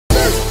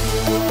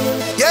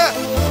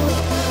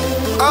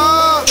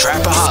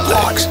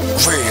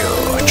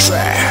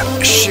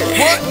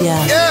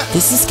Yeah,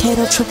 this is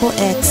Kato Triple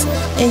X,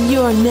 and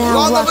you are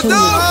now rocking with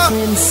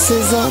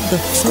Frencizzle, the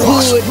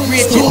Hood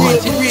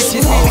Richard.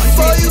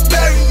 Before you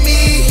bury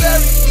me,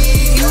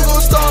 you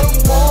gon' start a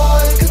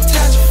war and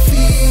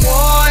catastrophe.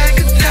 Before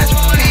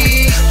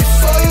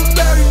you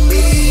bury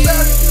me,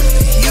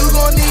 you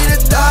gon' need a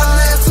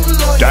dollar and some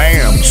lawyers.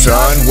 Damn,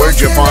 son, where'd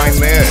you find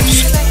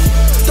this?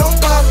 Don't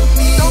bother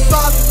me, don't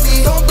bother me,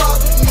 don't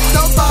bother me,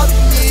 don't bother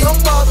me, don't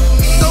bother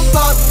me, don't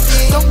bother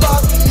me, don't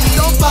bother me,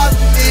 don't bother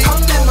me.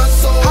 I'm in my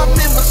soul, I'm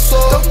in my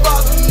soul. Don't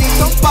bother me,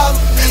 don't bother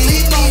me,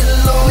 leave me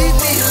alone, leave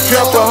me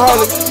alone.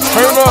 Alcoholic,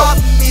 turn up.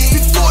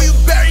 Before you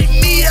bury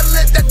me, I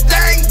let that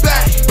thing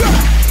back.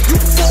 You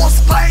force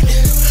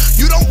lightning,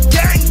 you don't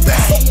gang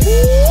bang.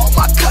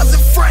 My cousin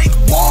Frank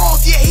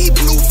Walls, yeah, he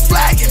blue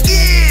flagging.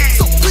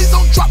 So please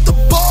don't drop the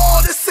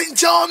ball, this ain't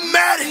John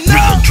Madden.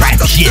 Real trap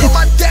shit. Feel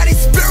my daddy's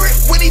spirit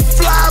when he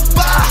fly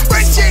by.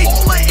 Frenchie,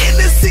 all the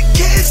innocent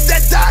kids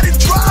that died in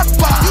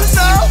drive-by. You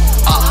know,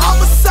 a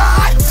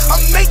homicide, I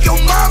make your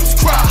moms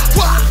cry.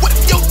 What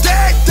if your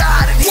dad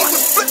died and he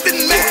was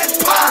flipping mad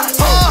pies?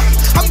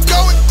 I'm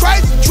going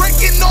crazy,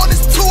 drinking on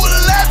this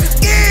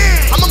 211.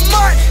 Yeah, I'm a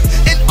mutt,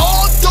 and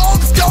all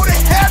dogs go to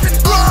heaven.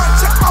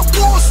 Check my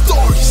war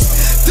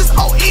stories. This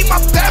OE my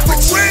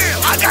beverage.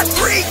 I got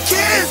 3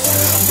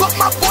 kids, but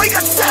my boy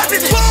got 7.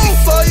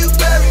 Before you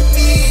bury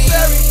me,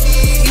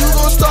 you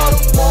gon' start a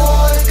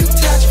war and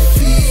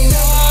catastrophe.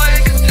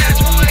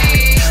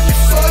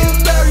 Before you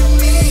bury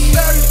me,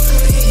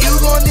 you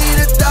gon' need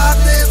a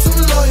doctor and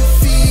some lawyer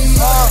fees.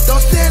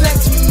 Don't stand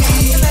next to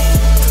me,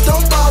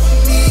 don't bother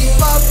me,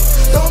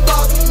 don't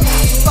bother me,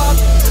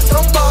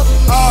 don't bother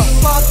me,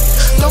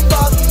 don't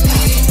bother me.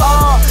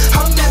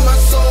 I'm in my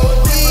soul,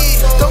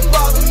 don't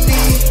bother me,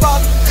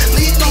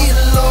 leave me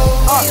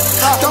alone.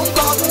 Don't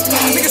bother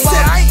me. Nigga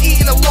said I ain't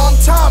eating a long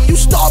time. You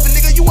starving,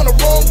 nigga, you on the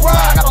wrong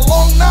grind. Got a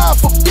long 9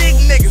 for big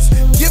niggas.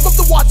 Give up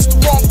the watch at the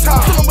wrong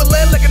time. Pulling with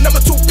lead like a number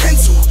 2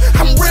 pencil.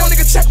 I'm real,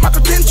 nigga, check my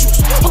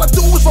credentials. All I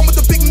do is run with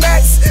the Big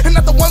Macs, and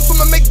not the ones from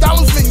the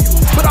McDonald's menu.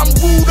 But I'm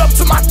rude up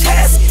to my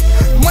casket.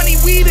 Money,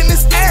 weed, and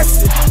this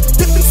acid.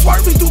 Dipping,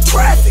 swerving through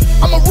traffic.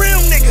 I'm a real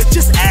nigga,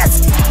 just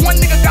ask me. One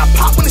nigga got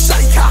popped when the shot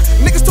he cocked.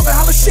 Niggas talking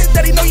hella shit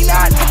that he know he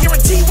not. I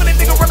guarantee when a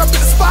nigga run up in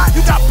the spot,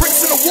 you got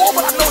bricks in the wall,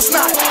 but I know it's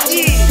not.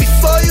 Yeah.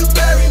 Before you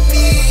bury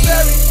me,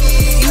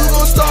 you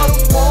gon' start a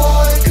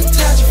war and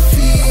catastrophe.